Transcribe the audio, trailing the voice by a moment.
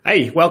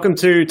Hey, welcome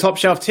to Top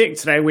Shelf Tech.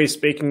 Today we're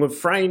speaking with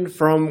Frayne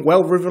from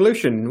Well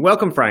Revolution.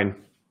 Welcome, Frayne.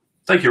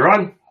 Thank you,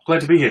 Ryan.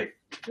 Glad to be here.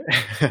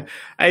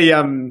 Hey,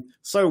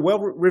 so Well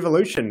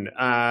Revolution,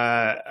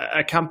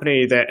 a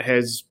company that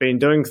has been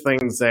doing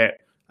things that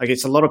I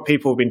guess a lot of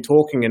people have been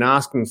talking and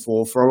asking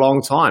for a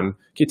long time.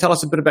 Can you tell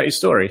us a bit about your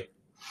story?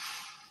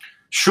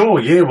 Sure.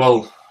 Yeah.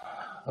 Well,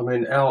 I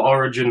mean, our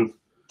origin,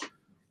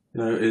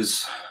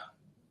 is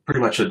pretty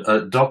much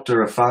a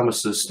doctor, a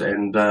pharmacist,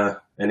 and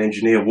an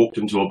engineer walked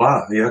into a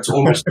bar. Yeah, it's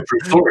almost a true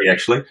story,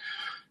 actually.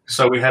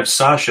 So we have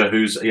Sasha,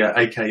 who's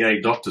AKA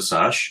Dr.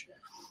 Sash.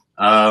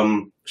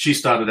 She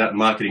started out in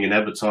marketing and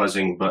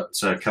advertising, but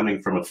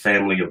coming from a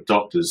family of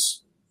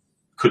doctors,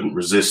 couldn't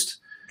resist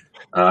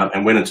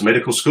and went into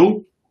medical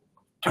school.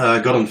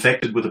 Got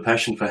infected with a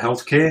passion for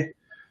healthcare,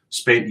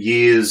 spent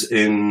years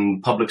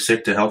in public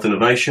sector health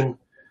innovation,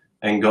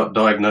 and got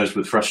diagnosed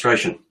with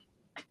frustration.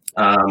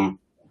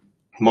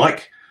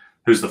 Mike,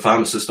 who's the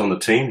pharmacist on the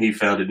team, he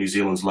founded New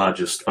Zealand's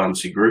largest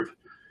pharmacy group,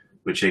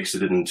 which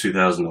exited in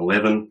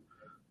 2011.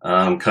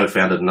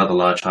 Co-founded another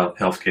large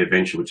healthcare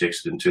venture, which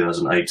exited in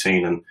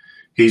 2018. And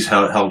he's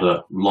held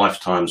a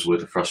lifetime's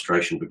worth of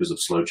frustration because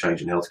of slow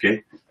change in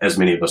healthcare, as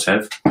many of us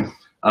have.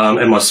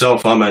 And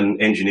myself, I'm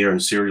an engineer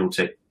and serial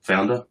tech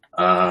founder.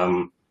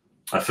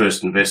 I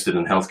first invested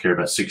in healthcare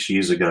about 6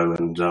 years ago,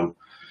 and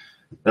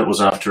that was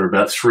after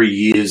about 3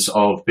 years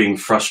of being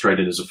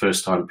frustrated as a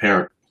first-time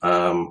parent.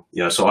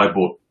 So I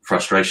brought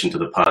frustration to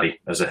the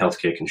party as a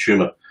healthcare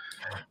consumer.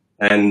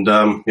 And,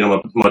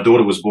 my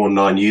daughter was born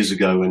 9 years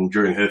ago, and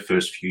during her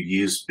first few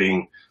years,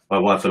 my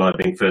wife and I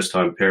being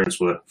first-time parents,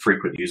 were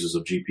frequent users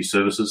of GP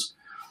services.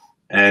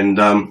 And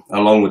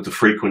along with the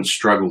frequent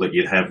struggle that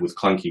you'd have with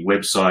clunky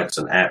websites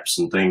and apps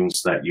and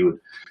things that you would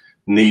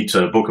need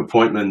to book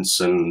appointments,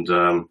 and,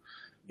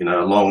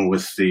 along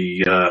with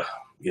the,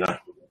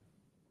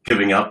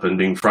 giving up and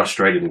being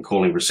frustrated and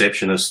calling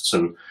receptionists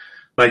and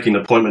making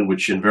an appointment,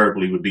 which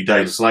invariably would be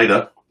days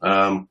later,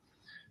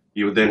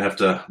 you would then have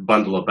to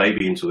bundle a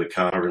baby into the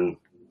car and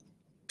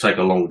take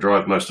a long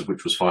drive, most of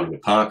which was finding a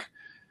park,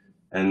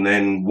 and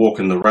then walk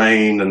in the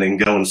rain, and then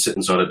go and sit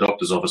inside a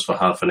doctor's office for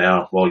half an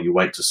hour while you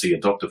wait to see a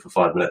doctor for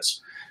 5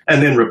 minutes,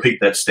 and then repeat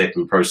that step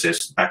and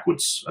process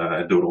backwards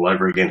and do it all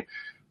over again.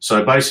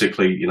 So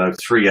basically,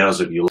 3 hours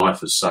of your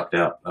life is sucked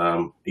out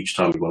each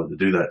time you wanted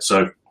to do that.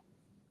 So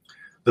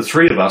the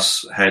three of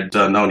us had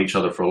known each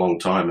other for a long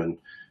time and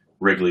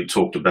regularly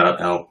talked about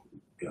our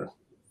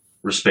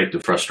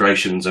respective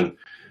frustrations, and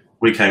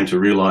we came to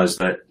realize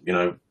that,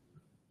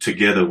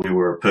 together we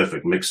were a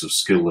perfect mix of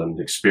skill and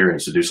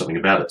experience to do something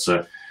about it.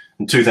 So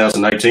in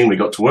 2018, we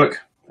got to work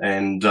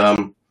and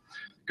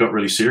got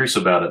really serious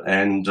about it.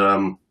 And,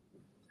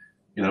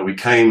 we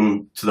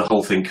came to the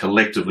whole thing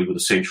collectively with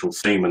a central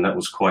theme, and that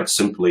was quite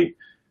simply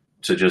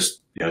to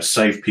just,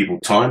 save people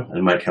time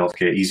and make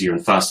healthcare easier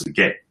and faster to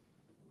get.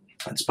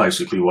 That's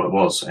basically what it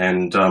was.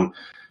 And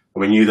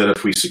we knew that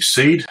if we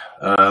succeed,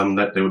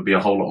 that there would be a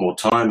whole lot more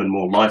time and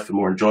more life and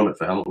more enjoyment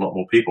for a hell of a lot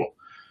more people.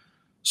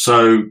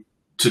 So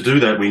to do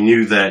that, we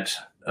knew that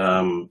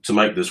to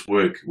make this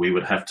work, we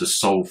would have to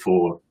solve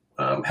for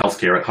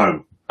healthcare at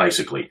home,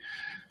 basically.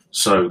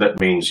 So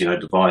that means,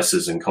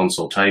 devices and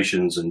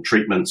consultations and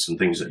treatments and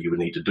things that you would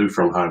need to do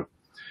from home.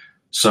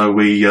 So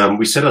we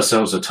set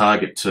ourselves a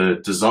target to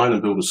design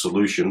and build a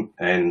solution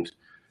and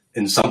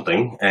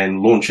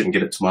launch it and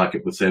get it to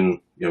market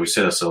within, we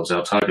set ourselves,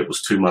 our target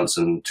was 2 months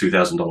and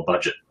 $2,000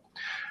 budget.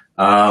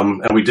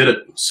 And we did it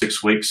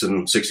 6 weeks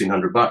and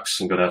 $1,600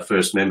 and got our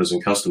first members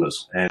and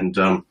customers. And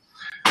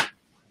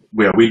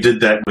we did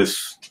that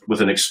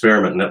with an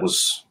experiment, and that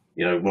was,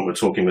 when we're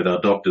talking with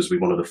our doctors, we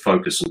wanted to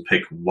focus and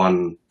pick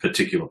one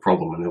particular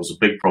problem. And there was a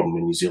big problem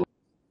in New Zealand,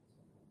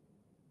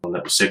 and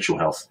that was sexual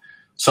health,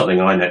 something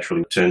I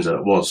naturally, turns out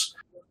it was.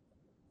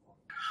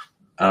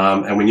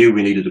 And we knew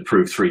we needed to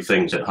prove 3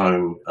 things at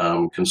home: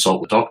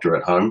 consult the doctor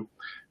at home,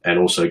 and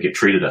also get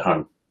treated at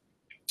home.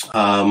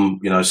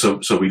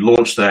 So we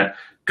launched that,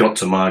 got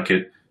to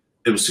market.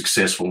 It was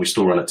successful, and we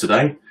still run it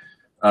today.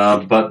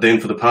 But then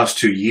for the past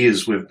 2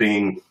 years, we've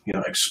been,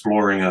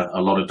 exploring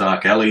a lot of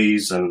dark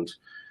alleys and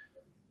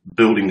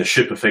building the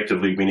ship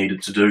effectively we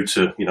needed to do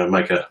to,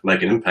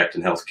 make an impact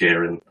in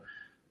healthcare. And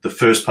the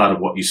first part of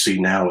what you see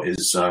now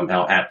is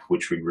our app,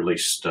 which we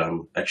released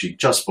actually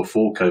just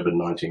before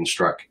COVID-19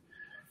 struck.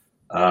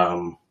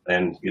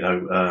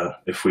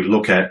 If we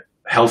look at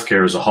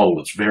healthcare as a whole,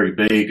 it's very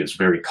big, it's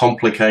very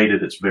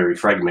complicated, it's very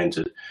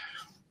fragmented.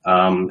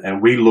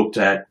 And we looked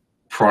at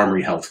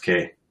primary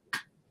healthcare,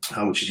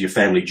 which is your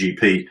family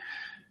GP,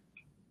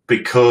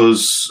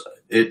 because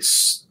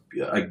it's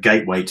a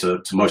gateway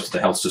to most of the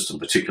health system,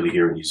 particularly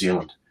here in New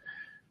Zealand.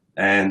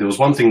 And there was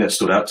one thing that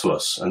stood out to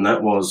us, and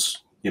that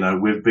was,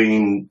 we've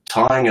been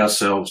tying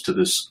ourselves to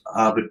this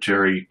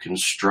arbitrary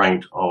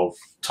constraint of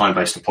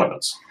time-based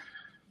appointments.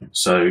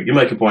 So you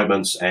make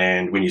appointments,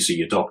 and when you see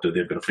your doctor,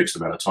 they've got a fixed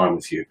amount of time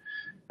with you.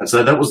 And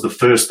so that was the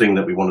first thing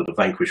that we wanted to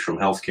vanquish from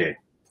healthcare.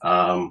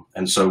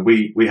 And so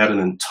we had an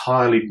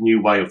entirely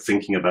new way of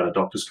thinking about a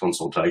doctor's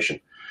consultation.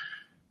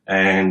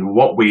 And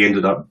what we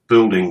ended up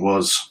building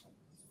was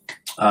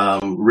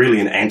really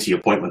an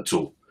anti-appointment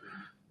tool.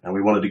 And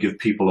we wanted to give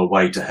people a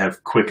way to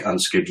have quick,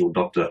 unscheduled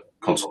doctor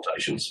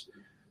consultations.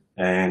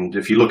 And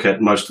if you look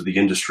at most of the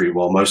industry,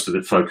 while most of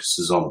it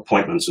focuses on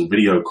appointments and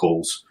video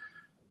calls,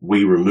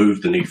 we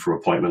removed the need for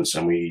appointments,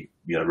 and we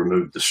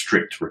removed the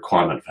strict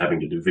requirement for having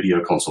to do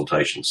video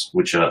consultations,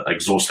 which are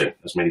exhausting,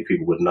 as many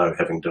people would know,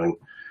 having doing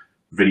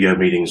video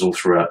meetings all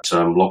throughout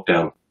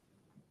lockdown.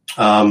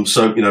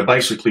 So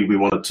basically we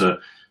wanted to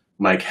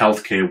make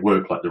healthcare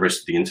work like the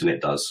rest of the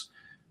internet does.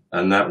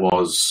 And that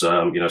was,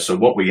 so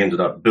what we ended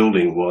up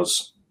building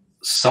was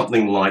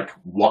something like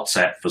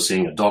WhatsApp for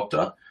seeing a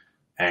doctor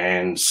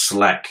and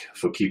Slack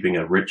for keeping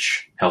a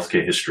rich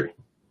healthcare history.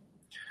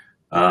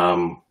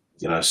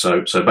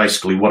 So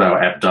basically what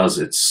our app does,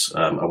 it's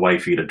a way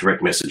for you to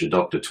direct message a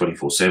doctor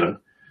 24/7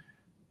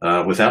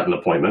 without an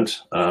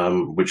appointment,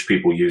 which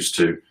people use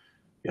to,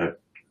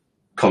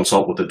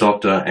 consult with the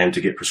doctor and to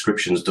get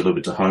prescriptions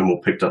delivered to home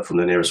or picked up from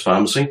the nearest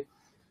pharmacy.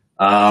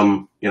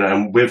 And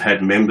we've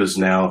had members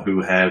now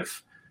who have,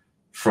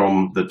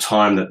 from the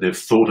time that they've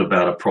thought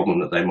about a problem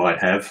that they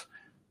might have,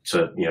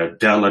 to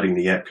downloading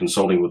the app,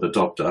 consulting with a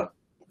doctor,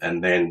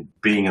 and then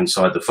being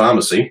inside the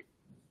pharmacy.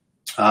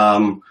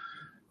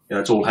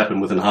 It's all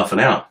happened within half an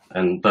hour,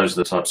 and those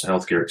are the types of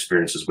healthcare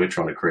experiences we're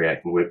trying to create.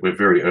 And we're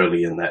very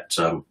early in that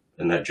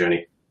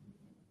journey.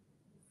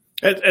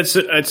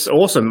 It's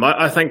awesome.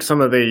 I think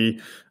some of the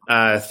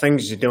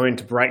things you're doing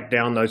to break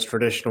down those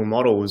traditional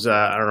models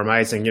are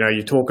amazing.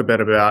 You talk a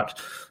bit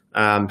about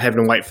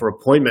having to wait for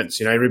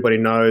appointments. Everybody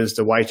knows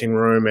the waiting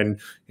room and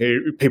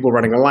people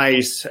running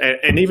late,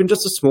 and even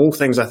just the small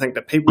things I think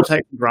that people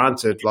take for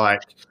granted,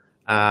 like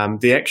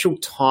the actual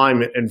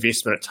time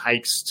investment it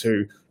takes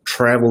to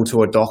travel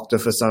to a doctor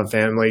for some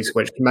families,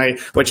 which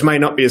may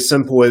not be as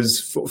simple as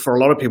for a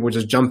lot of people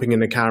just jumping in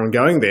the car and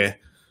going there.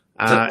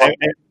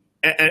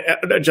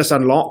 It just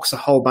unlocks a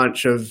whole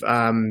bunch of,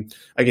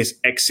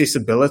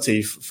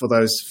 accessibility for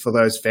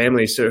those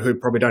families who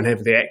probably don't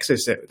have the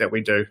access that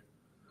we do.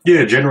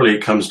 Yeah, generally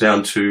it comes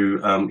down to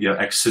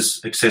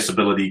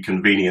accessibility,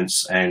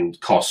 convenience, and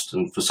cost.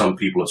 And for some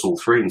people it's all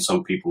three, and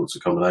some people it's a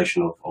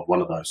combination of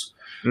one of those.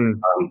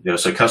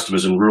 So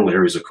customers in rural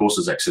areas, of course,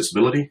 is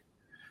accessibility.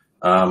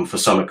 For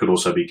some it could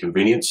also be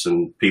convenience,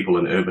 and people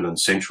in urban and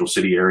central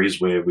city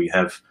areas where we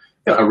have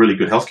a really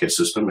good healthcare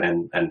system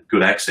and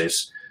good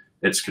access,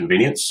 it's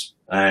convenience,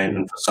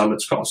 and for some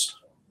it's cost.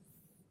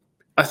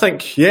 I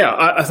think, you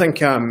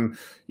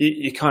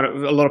kind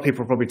of, a lot of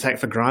people probably take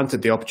for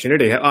granted the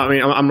opportunity. I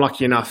mean, I'm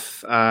lucky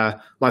enough.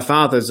 My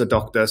father's a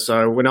doctor,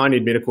 so when I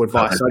need medical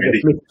advice, I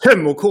just meet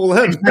him or call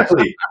him.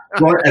 Exactly.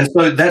 Right. And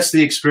so that's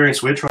the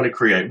experience we're trying to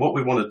create. What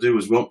we want to do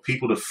is we want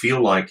people to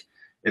feel like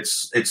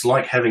it's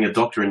like having a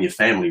doctor in your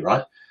family,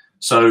 right?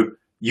 So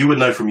you would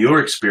know from your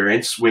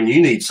experience, when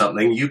you need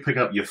something, you pick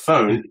up your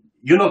phone.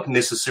 You're not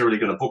necessarily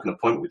going to book an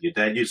appointment with your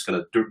dad. You're just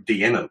going to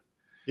DM him.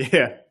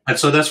 Yeah. And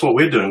so that's what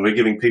we're doing. We're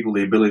giving people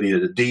the ability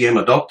to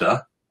DM a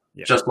doctor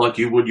just like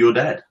you would your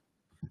dad.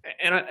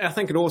 And I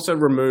think it also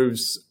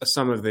removes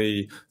some of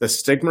the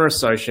stigma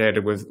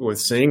associated with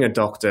seeing a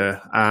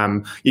doctor.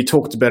 You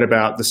talked a bit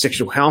about the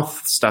sexual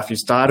health stuff you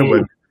started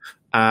with.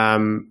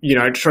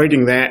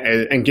 Treating that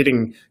and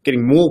getting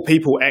more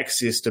people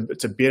access to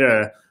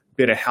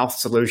better health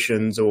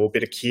solutions or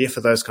better care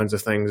for those kinds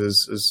of things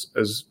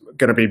is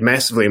going to be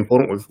massively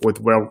important with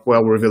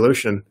well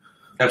Revolution.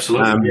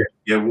 Absolutely.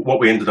 What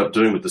we ended up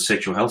doing with the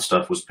sexual health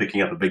stuff was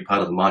picking up a big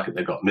part of the market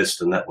that got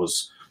missed, and that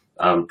was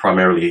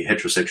primarily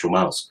heterosexual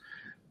males.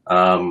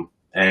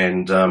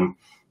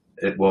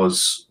 It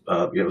was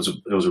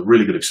a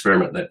really good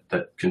experiment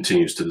that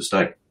continues to this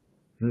day.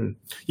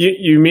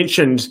 You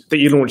mentioned that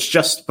you launched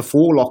just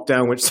before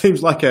lockdown, which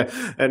seems like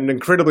an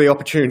incredibly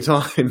opportune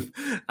time.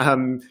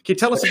 Can you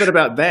tell us a bit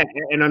about that?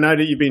 And I know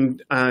that you've been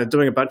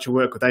doing a bunch of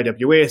work with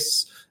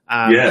AWS.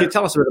 Can you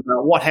tell us a bit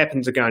about what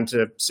happened to going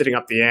to setting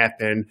up the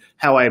app and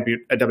how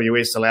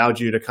AWS allowed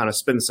you to kind of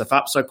spin stuff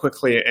up so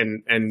quickly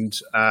and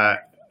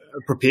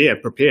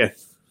prepare?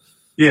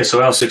 Yeah,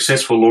 so our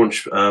successful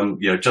launch,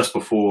 just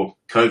before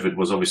COVID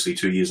was obviously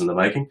 2 years in the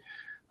making.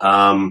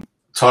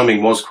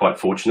 Timing was quite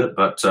fortunate,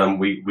 but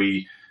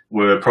we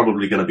were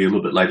probably going to be a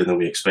little bit later than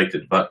we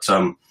expected. But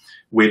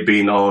we'd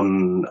been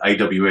on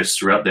AWS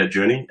throughout that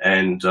journey,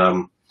 and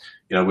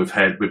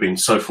we've been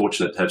so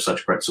fortunate to have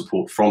such great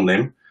support from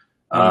them,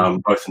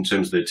 both in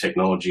terms of their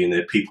technology and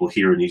their people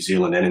here in New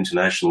Zealand and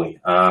internationally.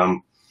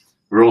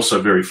 We're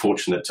also very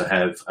fortunate to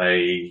have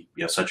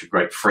such a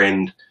great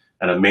friend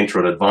and a mentor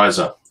and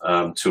advisor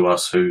to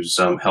us who's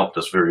helped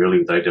us very early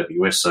with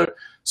AWS. So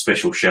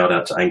special shout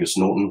out to Angus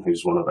Norton,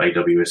 who's one of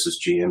AWS's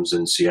GMs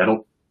in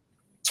Seattle.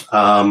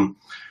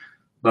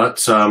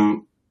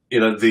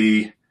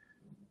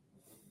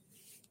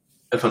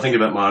 If I think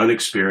about my own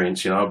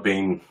experience, I've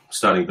been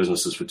starting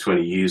businesses for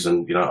 20 years,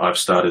 and I've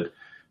started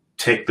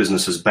tech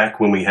businesses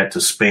back when we had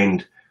to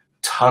spend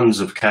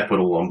tons of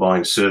capital on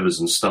buying servers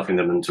and stuffing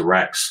them into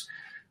racks,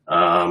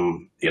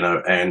 and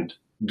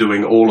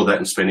doing all of that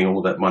and spending all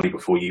of that money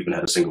before you even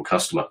had a single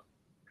customer.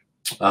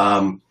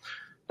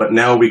 But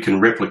now we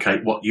can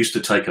replicate what used to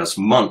take us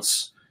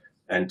months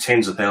and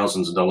tens of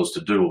thousands of dollars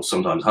to do, or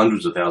sometimes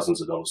hundreds of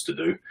thousands of dollars to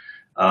do,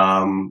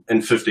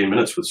 in 15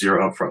 minutes with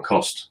zero upfront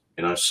cost.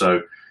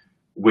 So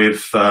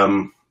we've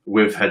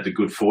had the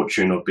good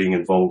fortune of being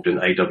involved in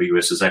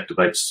AWS's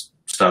Activate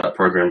startup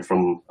program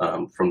from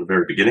the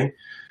very beginning,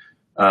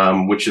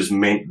 which has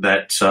meant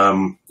that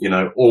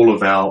all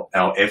of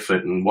our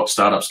effort, and what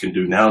startups can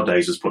do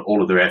nowadays is put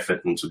all of their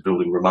effort into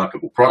building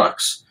remarkable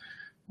products,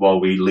 while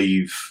we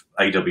leave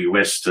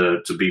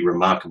AWS to be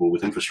remarkable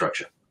with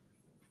infrastructure.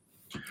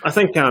 I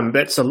think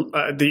that's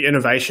the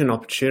innovation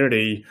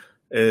opportunity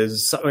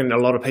is something a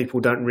lot of people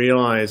don't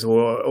realize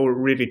or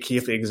really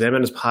carefully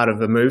examine as part of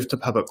the move to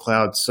public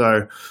cloud.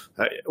 So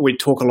we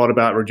talk a lot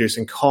about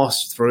reducing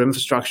costs through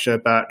infrastructure,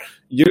 but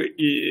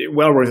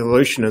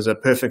Revolution is a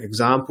perfect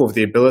example of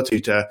the ability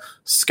to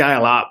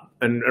scale up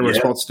in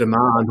response to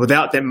demand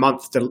without that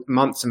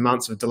months and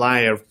months of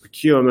delay of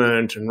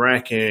procurement and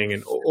racking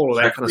and all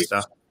of that kind of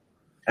stuff.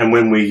 And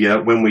when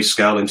we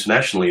scale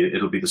internationally,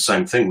 it'll be the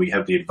same thing. We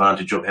have the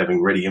advantage of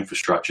having ready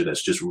infrastructure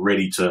that's just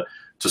ready to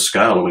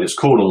scale. I mean, it's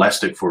called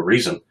elastic for a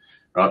reason,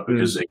 right?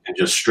 Because it can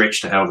just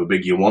stretch to however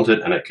big you want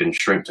it, and it can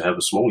shrink to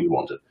however small you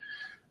want it.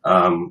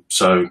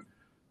 So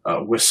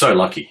we're so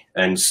lucky.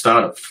 And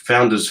startup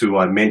founders who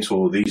I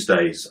mentor these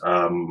days,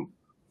 some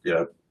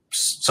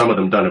of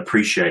them don't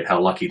appreciate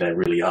how lucky they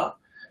really are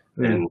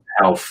and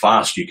how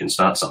fast you can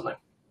start something.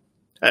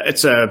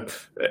 It's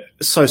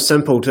so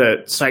simple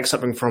to take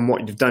something from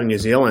what you've done in New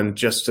Zealand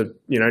just to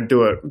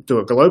do it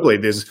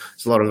globally. There's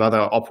a lot of other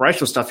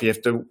operational stuff you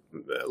have to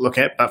look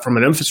at, but from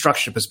an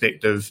infrastructure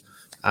perspective,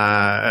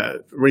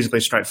 reasonably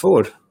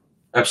straightforward.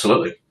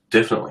 Absolutely,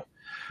 definitely.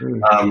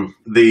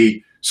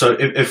 So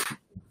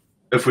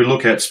if we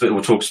look at,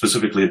 we'll talk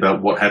specifically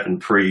about what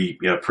happened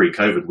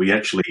pre-COVID. We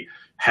actually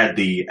had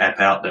the app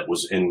out that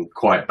was in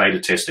quiet beta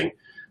testing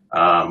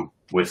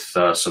with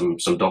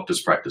some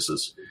doctors'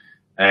 practices.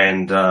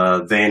 And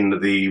then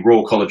the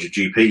Royal College of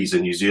GPs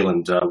in New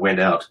Zealand went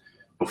out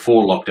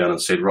before lockdown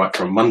and said, right,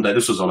 from Monday,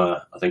 this was on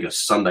I think a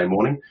Sunday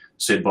morning,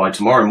 said by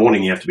tomorrow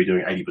morning you have to be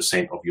doing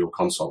 80% of your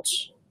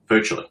consults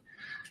virtually.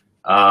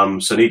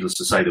 So needless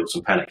to say, there was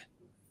some panic.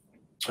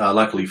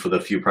 Luckily for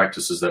the few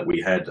practices that we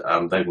had,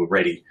 they were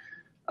ready.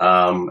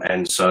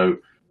 And so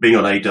being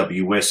on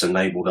AWS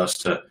enabled us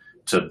to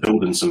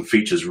build in some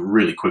features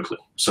really quickly.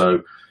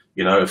 So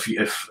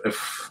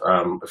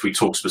if we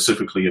talk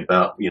specifically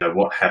about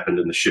what happened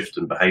in the shift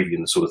in behavior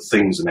and the sort of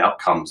things and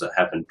outcomes that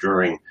happened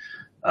during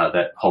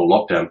that whole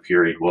lockdown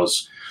period,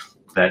 was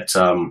that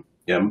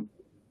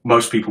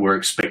most people were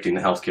expecting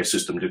the healthcare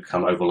system to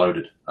become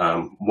overloaded.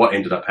 What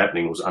ended up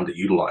happening was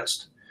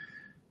underutilized,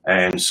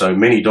 and so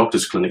many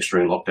doctors' clinics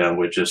during lockdown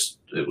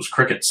it was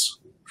crickets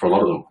for a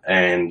lot of them,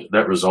 and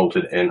that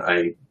resulted in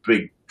a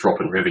big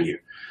drop in revenue.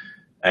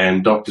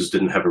 And doctors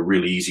didn't have a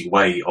really easy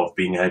way of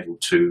being able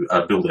to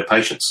bill their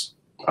patients,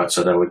 right?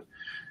 So they would,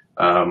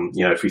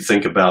 if you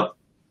think about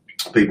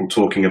people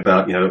talking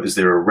about, is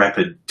there a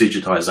rapid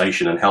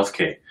digitization in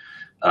healthcare?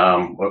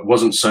 It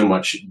wasn't so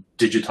much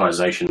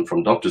digitization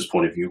from doctors'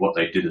 point of view. What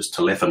they did is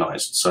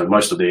telephonized. So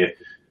most of their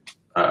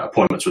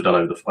appointments were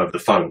done over the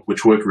phone,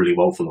 which worked really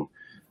well for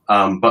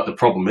them. But the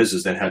problem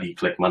is then how do you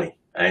collect money?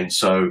 And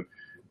so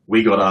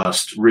we got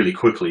asked really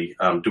quickly,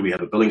 do we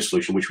have a billing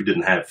solution, which we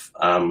didn't have.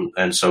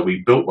 And so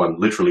we built one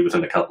literally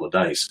within a couple of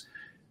days,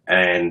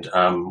 and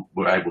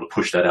were able to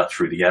push that out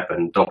through the app,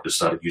 and doctors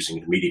started using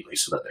it immediately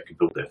so that they could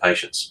bill their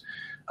patients.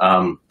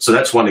 So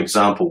that's one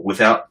example.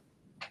 Without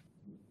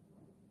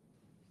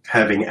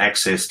having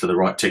access to the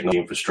right technology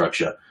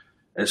infrastructure,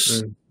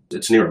 it's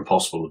near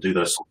impossible to do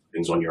those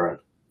things on your own.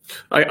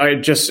 I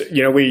just,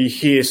 we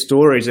hear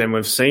stories, and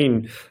we've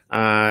seen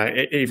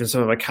even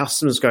some of our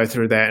customers go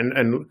through that.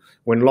 And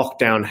when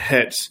lockdown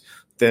hit,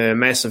 the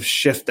massive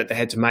shift that they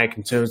had to make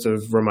in terms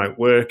of remote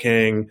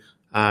working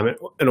and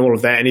all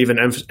of that, and even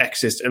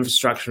access to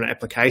infrastructure and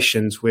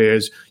applications,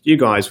 whereas you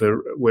guys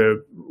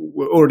were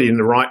already in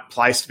the right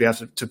place to be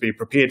able to be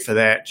prepared for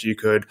that. You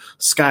could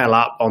scale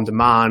up on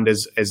demand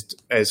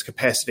as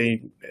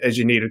capacity, as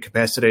you needed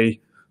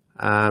capacity.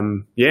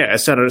 It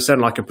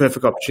sounded like a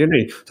perfect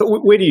opportunity. So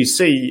where do you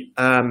see,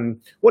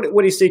 what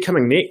do you see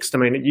coming next? I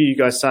mean, you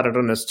guys started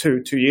on this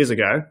two years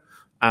ago.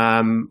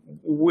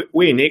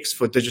 Where next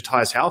for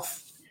digitized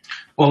health?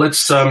 Well,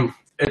 it's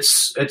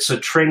a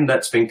trend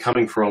that's been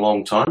coming for a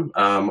long time.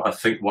 I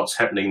think what's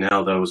happening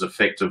now, though, is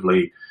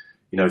effectively,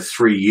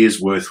 3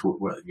 years worth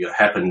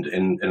happened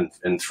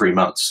in 3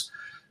 months.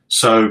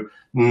 So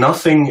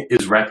nothing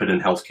is rapid in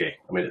healthcare.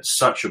 I mean, it's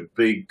such a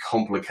big,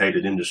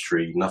 complicated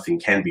industry. Nothing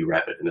can be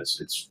rapid, and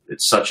it's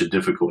such a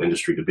difficult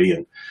industry to be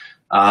in.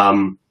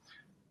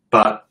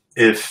 But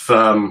if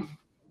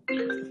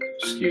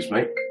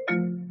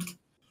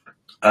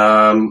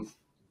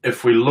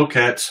if we look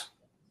at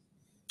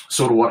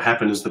sort of what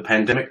happened, is the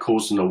pandemic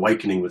caused an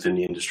awakening within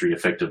the industry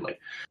effectively.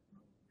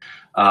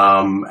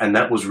 And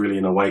that was really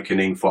an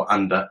awakening for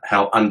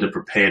how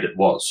underprepared it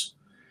was.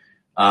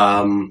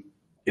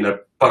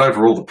 But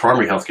overall, the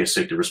primary healthcare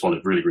sector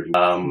responded really, really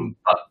well.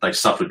 But they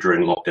suffered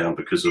during lockdown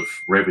because of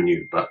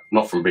revenue, but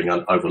not from being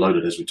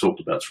overloaded, as we talked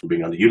about, it's from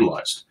being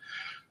underutilized.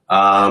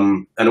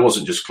 And it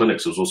wasn't just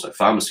clinics, it was also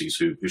pharmacies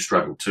who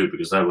struggled too,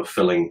 because they were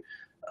filling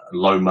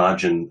low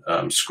margin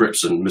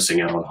scripts and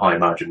missing out on high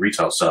margin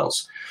retail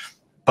sales.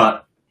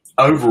 But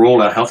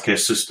overall, our healthcare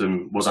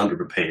system was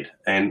underprepared,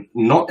 and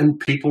not in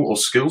people or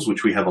skills,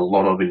 which we have a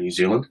lot of in New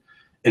Zealand,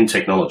 in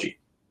technology.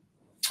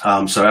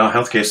 So our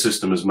healthcare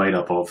system is made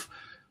up of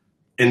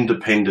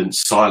independent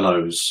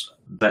silos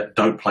that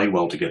don't play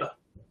well together.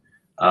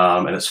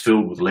 And it's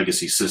filled with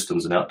legacy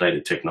systems and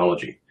outdated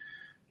technology.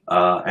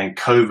 And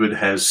COVID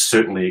has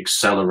certainly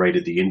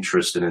accelerated the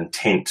interest and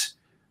intent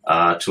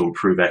to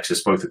improve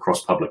access both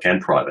across public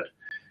and private.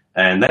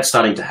 And that's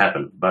starting to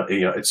happen. But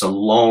it's a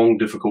long,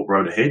 difficult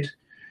road ahead.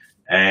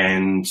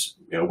 And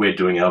we're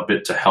doing our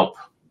bit to help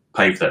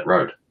pave that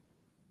road.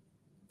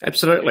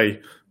 Absolutely.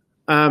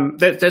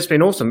 That's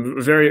been awesome.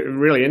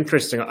 Really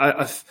interesting.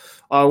 I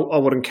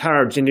would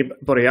encourage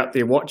anybody out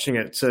there watching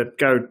it to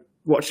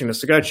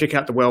go check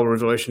out the Well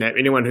Revolution app.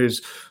 Anyone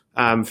who's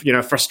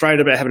frustrated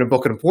about having to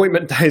book an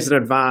appointment days in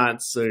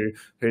advance,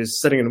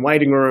 who's sitting in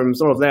waiting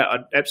rooms, all of that,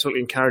 I'd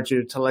absolutely encourage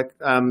you to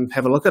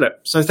have a look at it.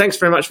 So thanks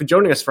very much for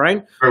joining us,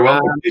 Frayne. Very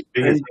welcome.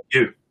 Thank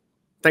you.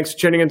 Thanks for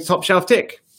tuning in to Top Shelf Tech.